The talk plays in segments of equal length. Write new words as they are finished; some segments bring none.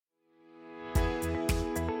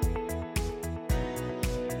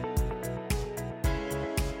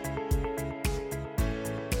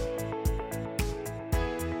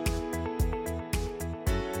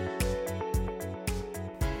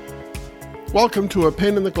Welcome to a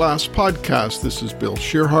Pane in the Glass podcast. This is Bill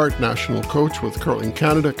Shearhart, National Coach with Curling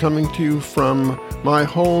Canada, coming to you from my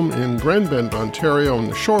home in Grand Bend, Ontario, on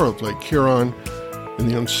the shore of Lake Huron, in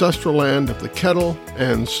the ancestral land of the Kettle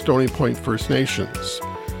and Stony Point First Nations.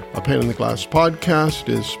 A Pane in the Glass podcast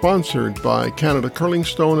is sponsored by Canada Curling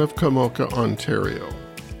Stone of Kamoka, Ontario.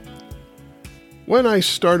 When I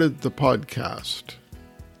started the podcast,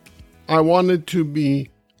 I wanted to be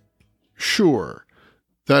sure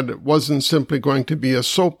that it wasn't simply going to be a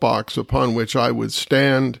soapbox upon which I would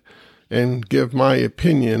stand and give my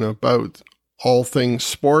opinion about all things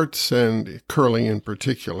sports and curling in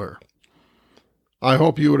particular. I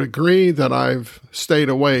hope you would agree that I've stayed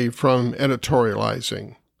away from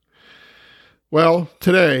editorializing. Well,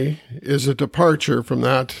 today is a departure from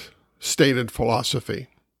that stated philosophy.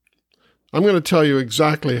 I'm going to tell you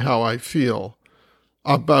exactly how I feel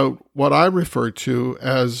about what I refer to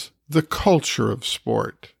as the culture of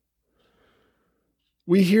sport.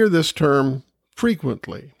 We hear this term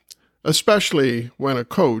frequently, especially when a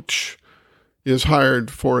coach is hired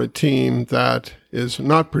for a team that is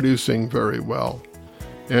not producing very well.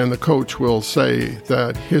 And the coach will say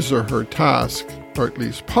that his or her task, or at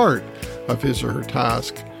least part of his or her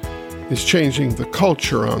task, is changing the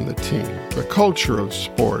culture on the team, the culture of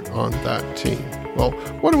sport on that team. Well,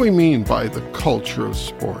 what do we mean by the culture of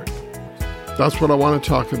sport? That's what I want to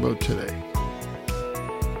talk about today.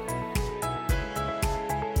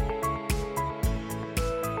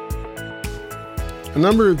 A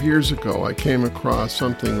number of years ago, I came across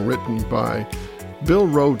something written by Bill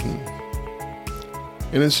Roden,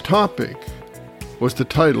 and his topic was the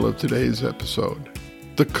title of today's episode,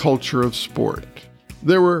 The Culture of Sport.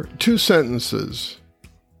 There were two sentences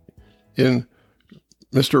in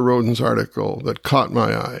Mr. Roden's article that caught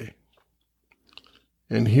my eye.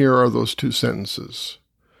 And here are those two sentences.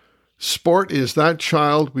 Sport is that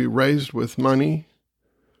child we raised with money,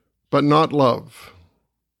 but not love,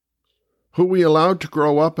 who we allowed to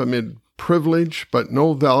grow up amid privilege but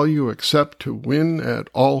no value except to win at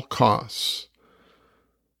all costs.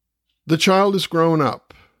 The child is grown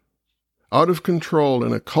up, out of control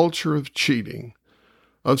in a culture of cheating,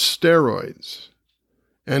 of steroids,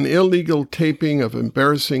 and illegal taping of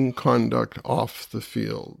embarrassing conduct off the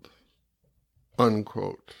field.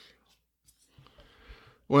 Unquote.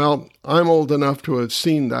 Well, I'm old enough to have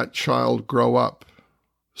seen that child grow up.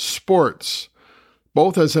 Sports,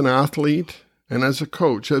 both as an athlete and as a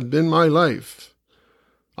coach, have been my life.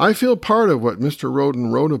 I feel part of what Mr.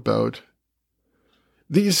 Roden wrote about.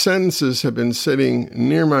 These sentences have been sitting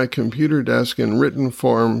near my computer desk in written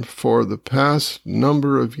form for the past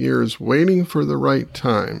number of years, waiting for the right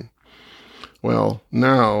time. Well,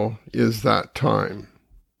 now is that time.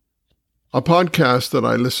 A podcast that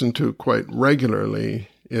I listen to quite regularly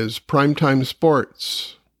is Primetime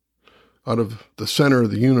Sports, out of the center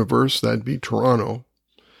of the universe, that'd be Toronto.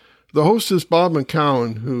 The host is Bob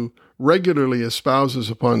McCowan, who regularly espouses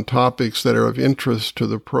upon topics that are of interest to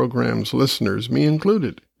the program's listeners, me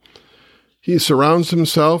included. He surrounds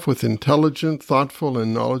himself with intelligent, thoughtful,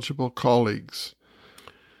 and knowledgeable colleagues.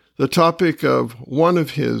 The topic of one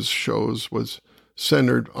of his shows was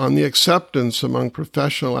centered on the acceptance among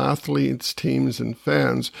professional athletes, teams, and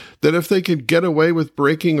fans that if they could get away with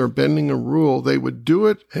breaking or bending a rule, they would do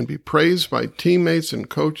it and be praised by teammates and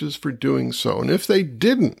coaches for doing so. And if they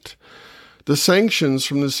didn't, the sanctions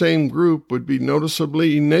from the same group would be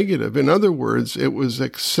noticeably negative. In other words, it was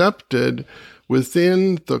accepted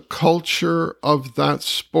within the culture of that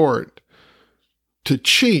sport to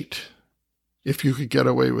cheat if you could get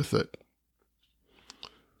away with it.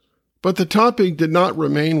 But the topic did not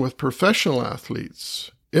remain with professional athletes.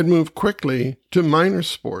 It moved quickly to minor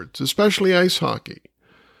sports, especially ice hockey.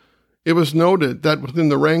 It was noted that within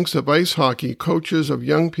the ranks of ice hockey, coaches of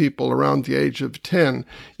young people around the age of 10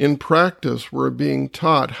 in practice were being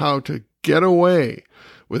taught how to get away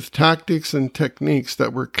with tactics and techniques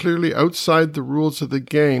that were clearly outside the rules of the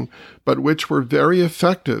game, but which were very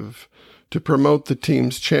effective to promote the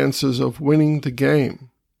team's chances of winning the game.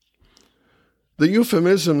 The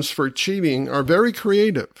euphemisms for cheating are very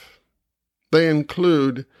creative. They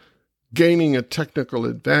include gaining a technical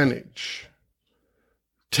advantage,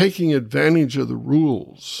 taking advantage of the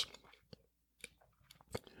rules,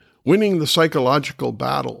 winning the psychological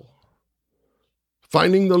battle,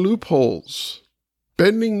 finding the loopholes,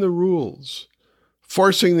 bending the rules,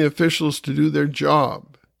 forcing the officials to do their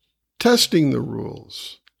job, testing the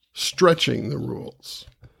rules, stretching the rules.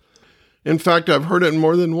 In fact, I've heard it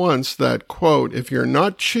more than once that, quote, if you're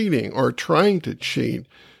not cheating or trying to cheat,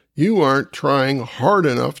 you aren't trying hard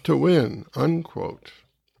enough to win, unquote.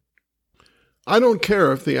 I don't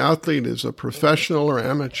care if the athlete is a professional or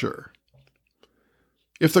amateur.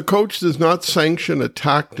 If the coach does not sanction a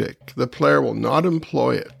tactic, the player will not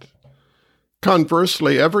employ it.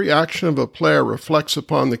 Conversely, every action of a player reflects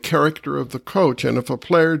upon the character of the coach, and if a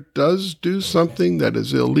player does do something that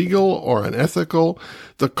is illegal or unethical,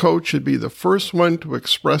 the coach should be the first one to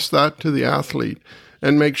express that to the athlete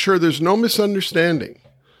and make sure there's no misunderstanding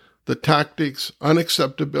the tactic's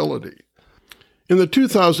unacceptability. In the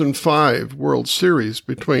 2005 World Series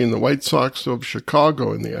between the White Sox of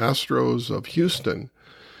Chicago and the Astros of Houston,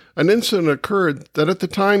 an incident occurred that at the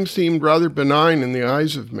time seemed rather benign in the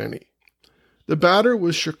eyes of many. The batter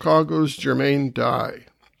was Chicago's Jermaine Dye.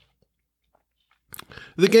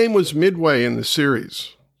 The game was midway in the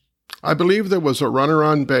series. I believe there was a runner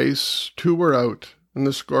on base, 2 were out, and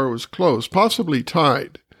the score was close, possibly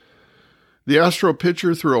tied. The Astro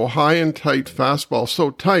pitcher threw a high and tight fastball,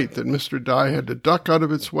 so tight that Mr. Dye had to duck out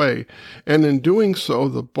of its way, and in doing so,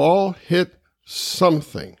 the ball hit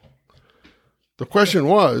something. The question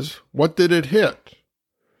was, what did it hit?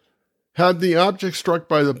 Had the object struck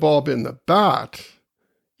by the ball been the bat,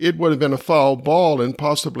 it would have been a foul ball and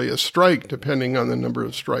possibly a strike, depending on the number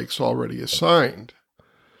of strikes already assigned.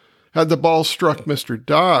 Had the ball struck Mr.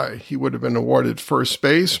 Dye, he would have been awarded first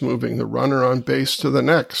base, moving the runner on base to the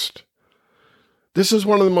next. This is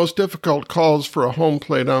one of the most difficult calls for a home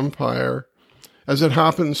plate umpire, as it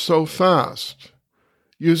happens so fast.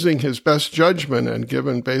 Using his best judgment and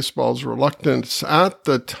given baseball's reluctance at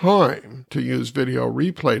the time to use video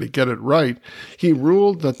replay to get it right, he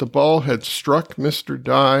ruled that the ball had struck Mr.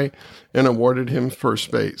 Dye and awarded him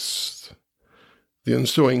first base. The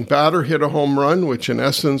ensuing batter hit a home run, which in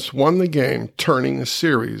essence won the game, turning the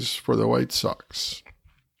series for the White Sox.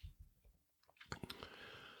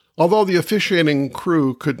 Although the officiating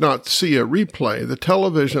crew could not see a replay, the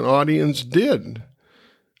television audience did.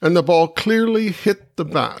 And the ball clearly hit the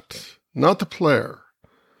bat, not the player.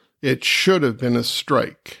 It should have been a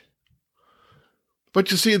strike. But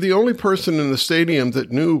you see, the only person in the stadium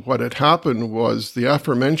that knew what had happened was the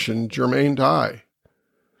aforementioned Jermaine Dye.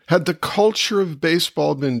 Had the culture of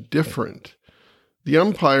baseball been different, the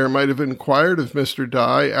umpire might have inquired of Mr.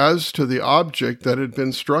 Dye as to the object that had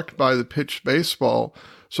been struck by the pitched baseball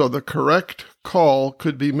so the correct call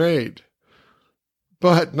could be made.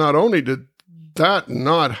 But not only did that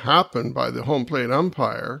not happen by the home plate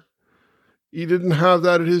umpire, he didn't have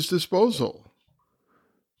that at his disposal.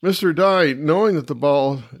 Mr. Dye, knowing that the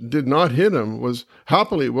ball did not hit him, was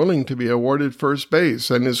happily willing to be awarded first base,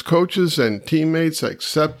 and his coaches and teammates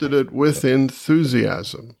accepted it with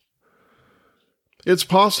enthusiasm. It's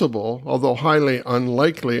possible, although highly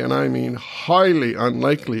unlikely, and I mean highly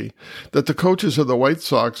unlikely, that the coaches of the White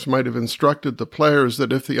Sox might have instructed the players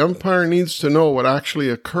that if the umpire needs to know what actually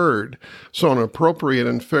occurred, so an appropriate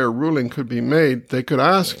and fair ruling could be made, they could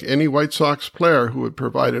ask any White Sox player who would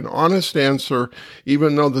provide an honest answer,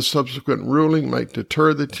 even though the subsequent ruling might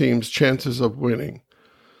deter the team's chances of winning.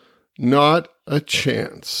 Not a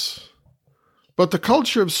chance. But the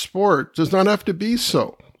culture of sport does not have to be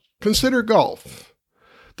so. Consider golf.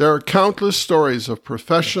 There are countless stories of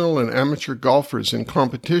professional and amateur golfers in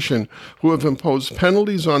competition who have imposed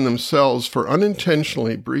penalties on themselves for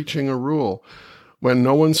unintentionally breaching a rule when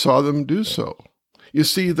no one saw them do so. You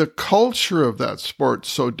see, the culture of that sport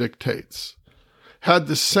so dictates. Had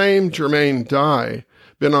the same Jermaine Dye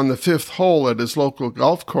been on the 5th hole at his local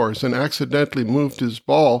golf course and accidentally moved his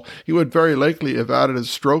ball, he would very likely have added a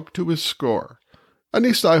stroke to his score. At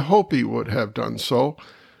least I hope he would have done so.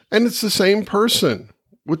 And it's the same person,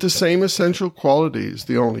 with the same essential qualities.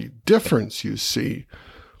 The only difference, you see,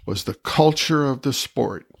 was the culture of the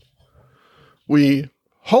sport. We,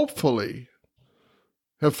 hopefully,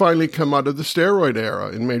 have finally come out of the steroid era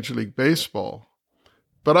in Major League Baseball.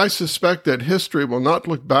 But I suspect that history will not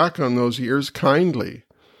look back on those years kindly.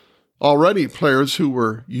 Already, players who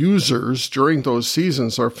were users during those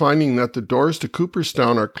seasons are finding that the doors to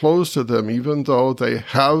Cooperstown are closed to them, even though they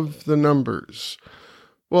have the numbers.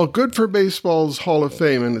 Well, good for baseball's Hall of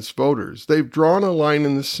Fame and its voters. They've drawn a line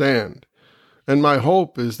in the sand, and my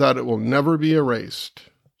hope is that it will never be erased.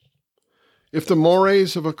 If the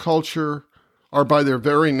mores of a culture are by their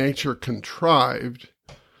very nature contrived,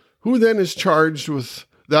 who then is charged with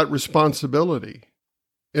that responsibility?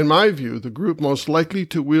 In my view, the group most likely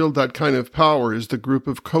to wield that kind of power is the group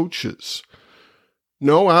of coaches.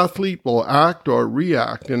 No athlete will act or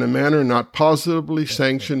react in a manner not positively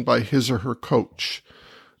sanctioned by his or her coach.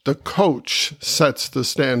 The coach sets the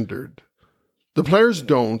standard. The players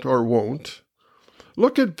don't or won't.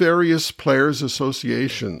 Look at various players'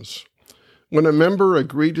 associations. When a member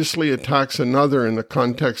egregiously attacks another in the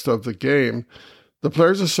context of the game, The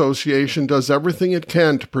Players Association does everything it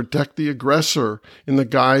can to protect the aggressor in the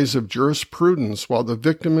guise of jurisprudence while the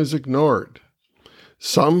victim is ignored.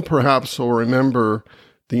 Some perhaps will remember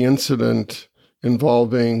the incident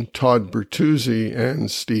involving Todd Bertuzzi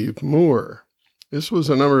and Steve Moore. This was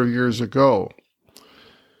a number of years ago.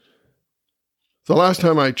 The last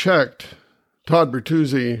time I checked, Todd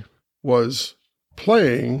Bertuzzi was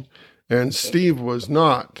playing and Steve was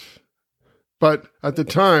not. But at the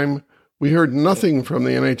time, we heard nothing from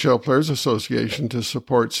the NHL Players Association to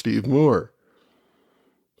support Steve Moore.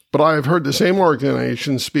 But I have heard the same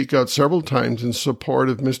organization speak out several times in support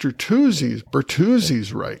of Mr.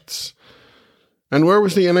 Bertuzzi's rights. And where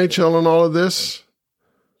was the NHL in all of this?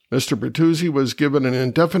 Mr. Bertuzzi was given an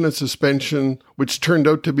indefinite suspension, which turned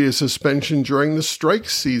out to be a suspension during the strike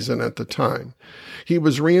season at the time. He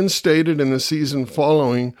was reinstated in the season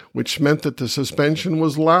following, which meant that the suspension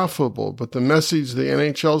was laughable, but the message the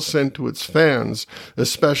NHL sent to its fans,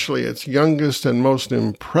 especially its youngest and most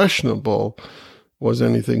impressionable, was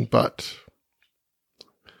anything but.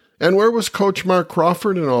 And where was Coach Mark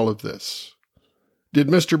Crawford in all of this? Did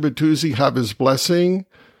Mr. Bertuzzi have his blessing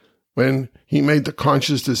when he made the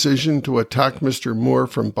conscious decision to attack Mr. Moore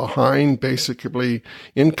from behind, basically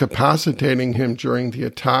incapacitating him during the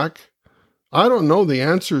attack? I don't know the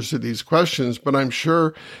answers to these questions, but I'm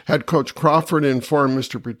sure had Coach Crawford informed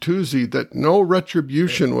Mr. Bertuzzi that no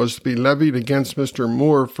retribution was to be levied against Mr.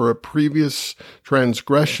 Moore for a previous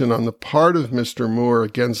transgression on the part of Mr. Moore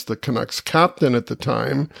against the Canucks captain at the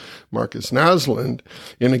time, Marcus Naslund,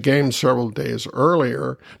 in a game several days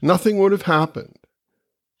earlier, nothing would have happened.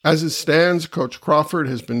 As it stands, Coach Crawford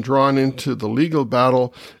has been drawn into the legal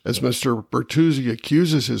battle as Mr. Bertuzzi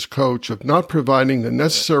accuses his coach of not providing the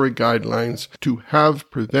necessary guidelines to have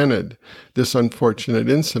prevented this unfortunate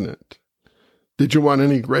incident. Did you want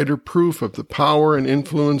any greater proof of the power and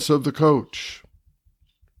influence of the coach?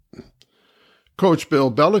 Coach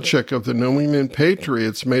Bill Belichick of the New England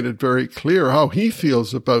Patriots made it very clear how he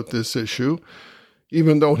feels about this issue.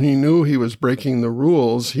 Even though he knew he was breaking the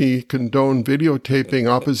rules, he condoned videotaping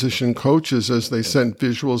opposition coaches as they sent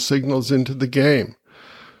visual signals into the game.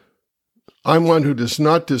 I'm one who does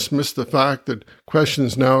not dismiss the fact that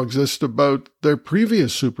questions now exist about their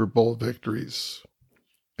previous Super Bowl victories.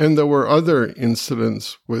 And there were other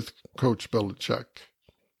incidents with Coach Belichick.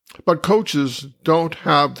 But coaches don't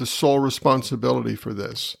have the sole responsibility for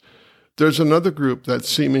this. There's another group that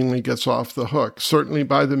seemingly gets off the hook, certainly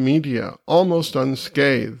by the media, almost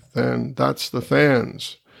unscathed, and that's the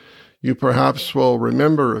fans. You perhaps will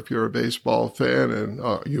remember, if you're a baseball fan and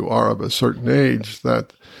you are of a certain age,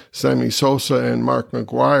 that Sammy Sosa and Mark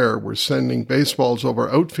McGwire were sending baseballs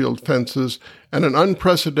over outfield fences at an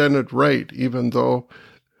unprecedented rate, even though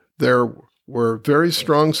there were very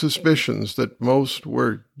strong suspicions that most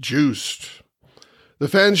were juiced. The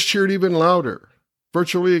fans cheered even louder,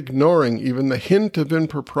 virtually ignoring even the hint of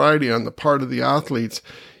impropriety on the part of the athletes,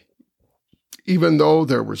 even though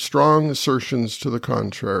there were strong assertions to the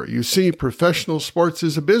contrary. You see, professional sports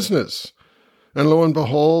is a business, and lo and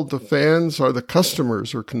behold, the fans are the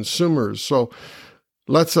customers or consumers. So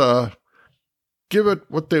let's give it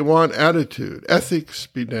what they want attitude. Ethics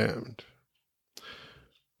be damned.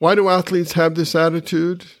 Why do athletes have this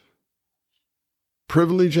attitude?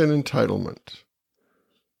 Privilege and entitlement.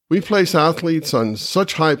 We place athletes on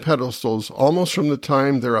such high pedestals almost from the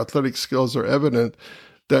time their athletic skills are evident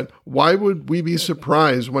that why would we be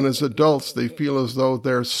surprised when as adults they feel as though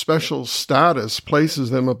their special status places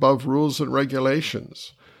them above rules and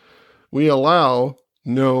regulations? We allow,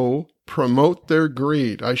 no, promote their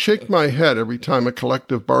greed. I shake my head every time a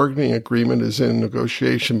collective bargaining agreement is in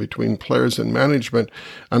negotiation between players and management,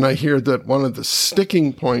 and I hear that one of the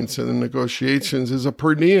sticking points in the negotiations is a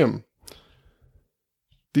per diem.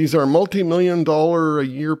 These are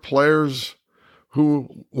multi-million-dollar-a-year players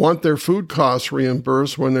who want their food costs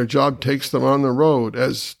reimbursed when their job takes them on the road.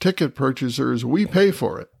 As ticket purchasers, we pay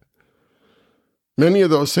for it. Many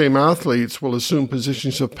of those same athletes will assume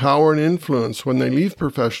positions of power and influence when they leave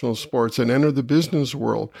professional sports and enter the business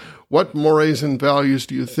world. What mores and values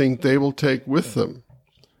do you think they will take with them?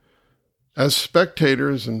 As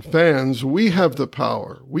spectators and fans, we have the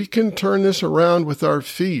power. We can turn this around with our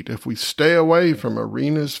feet if we stay away from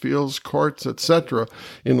arenas, fields, courts, etc.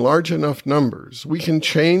 in large enough numbers. We can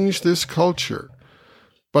change this culture.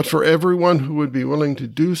 But for everyone who would be willing to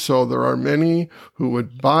do so, there are many who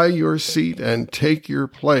would buy your seat and take your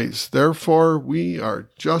place. Therefore, we are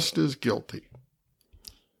just as guilty.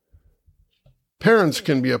 Parents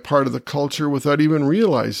can be a part of the culture without even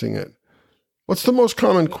realizing it. What's the most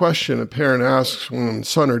common question a parent asks when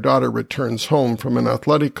son or daughter returns home from an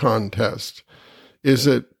athletic contest? Is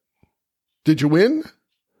it, Did you win?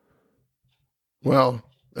 Well,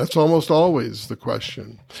 that's almost always the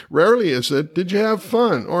question. Rarely is it, did you have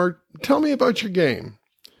fun? Or tell me about your game.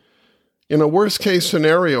 In a worst-case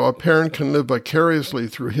scenario, a parent can live vicariously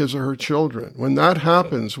through his or her children. When that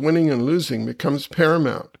happens, winning and losing becomes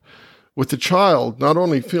paramount. With the child not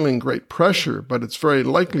only feeling great pressure, but it's very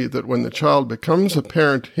likely that when the child becomes a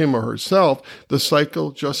parent, him or herself, the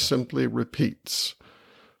cycle just simply repeats.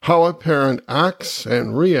 How a parent acts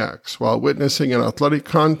and reacts while witnessing an athletic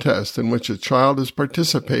contest in which a child is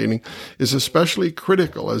participating is especially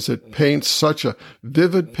critical as it paints such a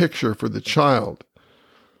vivid picture for the child.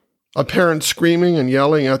 A parent screaming and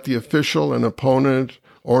yelling at the official, an opponent,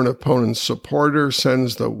 or an opponent's supporter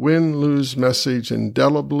sends the win-lose message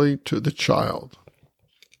indelibly to the child.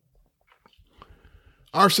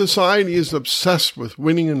 Our society is obsessed with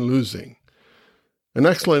winning and losing. An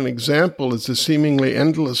excellent example is the seemingly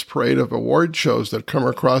endless parade of award shows that come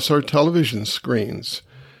across our television screens.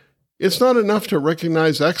 It's not enough to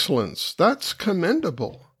recognize excellence. That's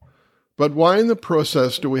commendable. But why in the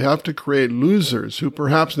process do we have to create losers who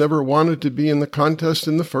perhaps never wanted to be in the contest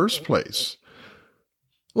in the first place?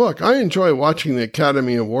 Look, I enjoy watching the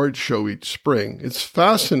Academy Awards show each spring. It's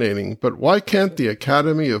fascinating, but why can't the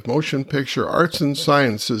Academy of Motion Picture Arts and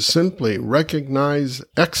Sciences simply recognize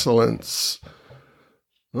excellence?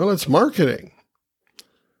 Well, it's marketing.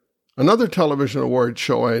 Another television award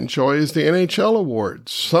show I enjoy is the NHL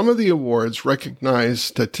Awards. Some of the awards recognize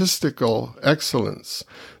statistical excellence.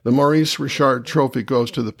 The Maurice Richard Trophy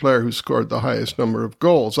goes to the player who scored the highest number of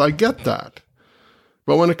goals. I get that.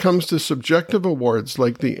 But when it comes to subjective awards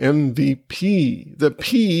like the MVP, the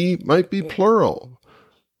P might be plural.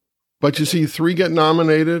 But you see 3 get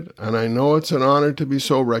nominated, and I know it's an honor to be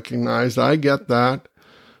so recognized. I get that.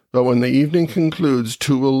 But when the evening concludes,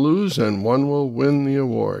 2 will lose and 1 will win the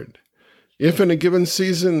award. If in a given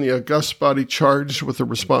season the august body charged with the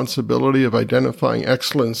responsibility of identifying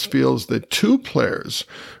excellence feels that 2 players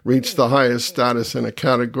reach the highest status in a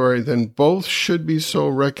category, then both should be so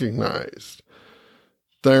recognized.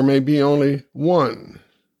 There may be only 1.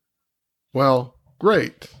 Well,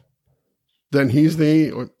 great. Then he's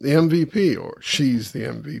the MVP, or she's the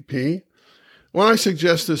MVP. When I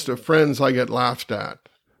suggest this to friends, I get laughed at.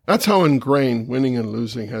 That's how ingrained winning and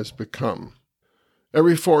losing has become.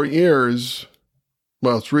 Every 4 years,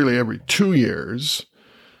 well, it's really every 2 years,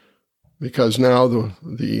 because now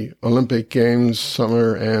the Olympic Games,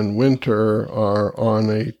 summer and winter, are on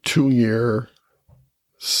a 2-year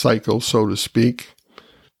cycle, so to speak.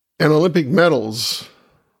 And Olympic medals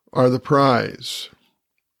are the prize.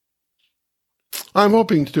 I'm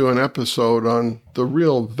hoping to do an episode on the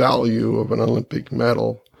real value of an Olympic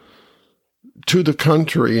medal to the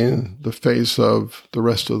country in the face of the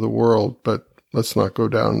rest of the world, but let's not go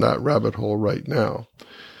down that rabbit hole right now.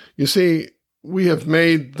 You see, we have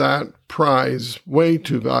made that prize way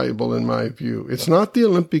too valuable in my view. It's not the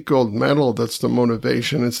Olympic gold medal that's the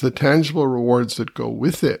motivation, it's the tangible rewards that go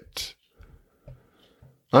with it.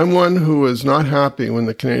 I'm one who was not happy when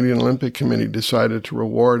the Canadian Olympic Committee decided to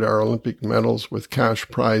reward our Olympic medals with cash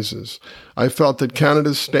prizes. I felt that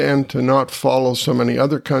Canada's stand to not follow so many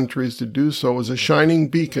other countries to do so was a shining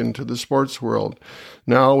beacon to the sports world.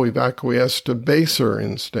 Now we've acquiesced to baser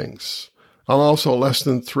instincts. I'm also less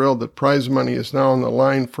than thrilled that prize money is now on the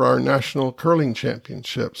line for our national curling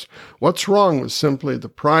championships. What's wrong with simply the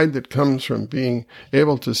pride that comes from being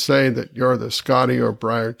able to say that you're the Scotty or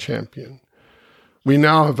Brier champion? We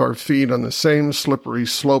now have our feet on the same slippery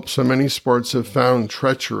slope so many sports have found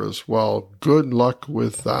treacherous. Well, good luck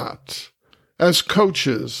with that. As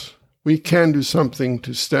coaches, we can do something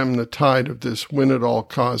to stem the tide of this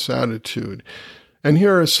win-at-all-costs attitude. And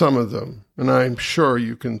here are some of them, and I'm sure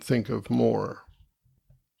you can think of more.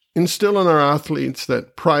 Instill in our athletes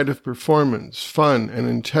that pride of performance, fun, and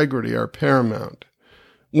integrity are paramount.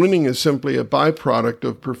 Winning is simply a byproduct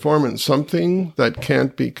of performance, something that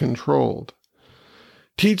can't be controlled.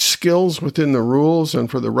 Teach skills within the rules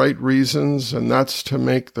and for the right reasons, and that's to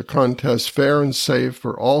make the contest fair and safe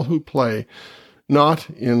for all who play, not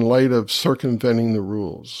in light of circumventing the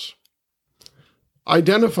rules.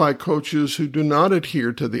 Identify coaches who do not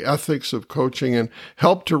adhere to the ethics of coaching and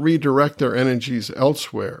help to redirect their energies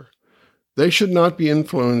elsewhere. They should not be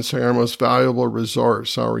influencing our most valuable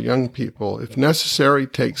resource, our young people. If necessary,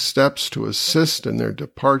 take steps to assist in their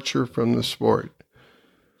departure from the sport.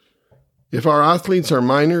 If our athletes are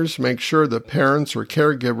minors, make sure that parents or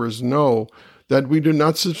caregivers know that we do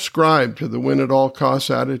not subscribe to the win-at-all-costs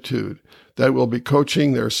attitude that will be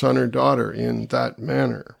coaching their son or daughter in that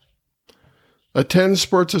manner. Attend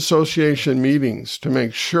sports association meetings to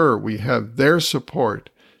make sure we have their support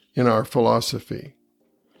in our philosophy.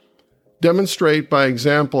 Demonstrate by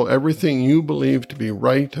example everything you believe to be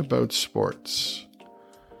right about sports.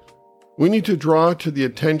 We need to draw to the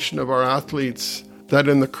attention of our athletes that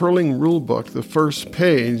in the curling rulebook, the first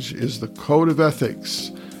page is the code of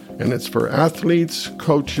ethics, and it's for athletes,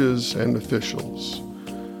 coaches, and officials.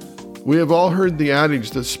 We have all heard the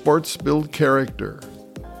adage that sports build character.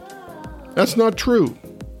 That's not true.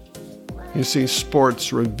 You see,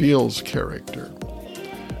 sports reveals character.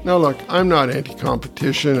 Now look, I'm not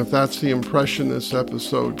anti-competition. If that's the impression this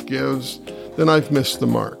episode gives, then I've missed the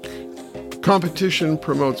mark. Competition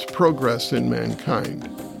promotes progress in mankind.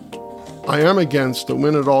 I am against the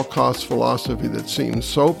win-at-all-costs philosophy that seems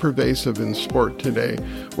so pervasive in sport today,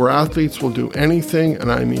 where athletes will do anything,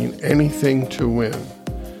 and I mean anything, to win.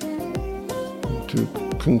 And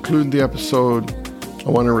to conclude the episode, I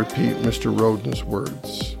want to repeat Mr. Rodin's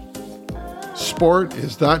words. Sport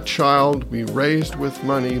is that child we raised with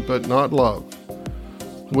money but not love.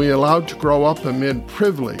 We allowed to grow up amid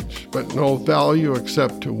privilege but no value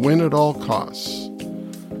except to win at all costs.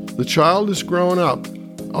 The child is grown up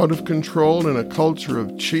out of control in a culture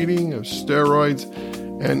of cheating, of steroids,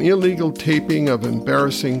 and illegal taping of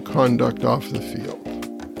embarrassing conduct off the field.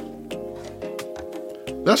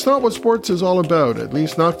 That's not what sports is all about, at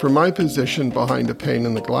least not from my position behind a pane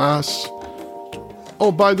in the glass.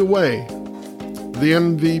 Oh, by the way, the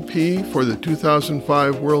MVP for the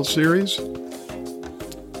 2005 World Series?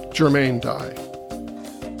 Jermaine Dye.